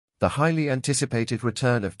The highly anticipated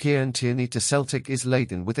return of Kieran Tierney to Celtic is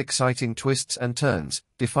laden with exciting twists and turns,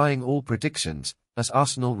 defying all predictions, as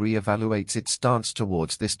Arsenal re-evaluates its stance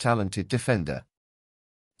towards this talented defender.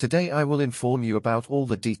 Today I will inform you about all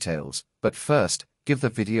the details, but first, give the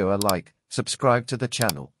video a like, subscribe to the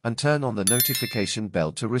channel, and turn on the notification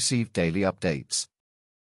bell to receive daily updates.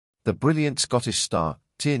 The brilliant Scottish star,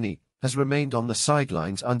 Tierney, has remained on the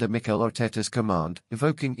sidelines under Mikel Arteta's command,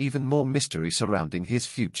 evoking even more mystery surrounding his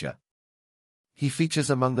future. He features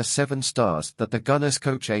among the 7 stars that the Gunners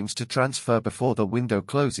coach aims to transfer before the window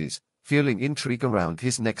closes, fueling intrigue around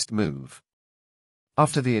his next move.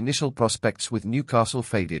 After the initial prospects with Newcastle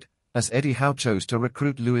faded, as Eddie Howe chose to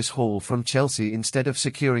recruit Lewis Hall from Chelsea instead of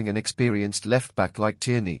securing an experienced left-back like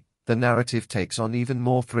Tierney, the narrative takes on even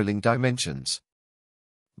more thrilling dimensions.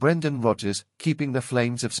 Brendan Rodgers, keeping the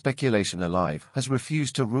flames of speculation alive, has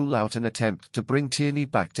refused to rule out an attempt to bring Tierney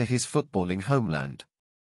back to his footballing homeland.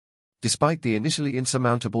 Despite the initially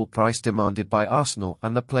insurmountable price demanded by Arsenal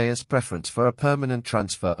and the player's preference for a permanent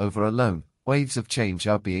transfer over a loan, waves of change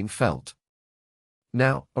are being felt.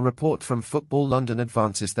 Now, a report from Football London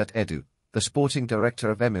advances that Edu, the sporting director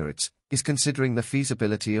of Emirates, is considering the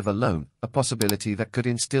feasibility of a loan, a possibility that could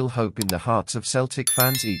instill hope in the hearts of Celtic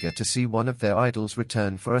fans eager to see one of their idols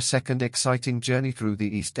return for a second exciting journey through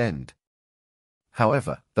the East End.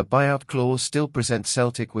 However, the buyout clause still presents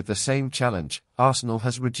Celtic with the same challenge. Arsenal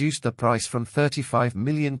has reduced the price from £35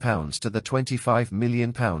 million to the £25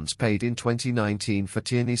 million paid in 2019 for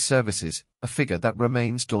Tierney's services, a figure that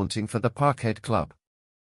remains daunting for the Parkhead club.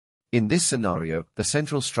 In this scenario, the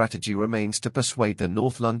central strategy remains to persuade the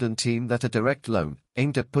North London team that a direct loan,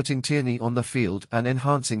 aimed at putting Tierney on the field and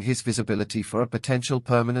enhancing his visibility for a potential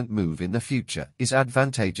permanent move in the future, is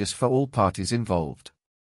advantageous for all parties involved.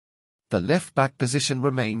 The left-back position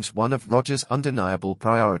remains one of Rodgers' undeniable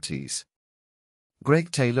priorities. Greg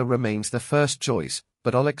Taylor remains the first choice,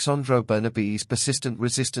 but Alexandro Bernabei's persistent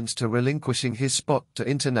resistance to relinquishing his spot to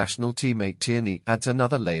international teammate Tierney adds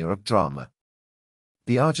another layer of drama.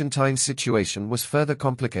 The Argentine's situation was further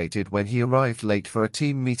complicated when he arrived late for a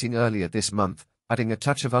team meeting earlier this month, adding a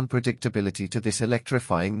touch of unpredictability to this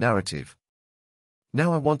electrifying narrative.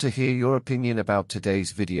 Now I want to hear your opinion about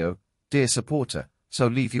today's video, dear supporter, so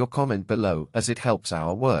leave your comment below as it helps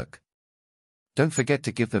our work. Don't forget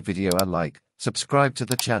to give the video a like, subscribe to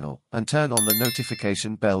the channel, and turn on the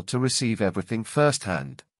notification bell to receive everything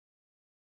firsthand.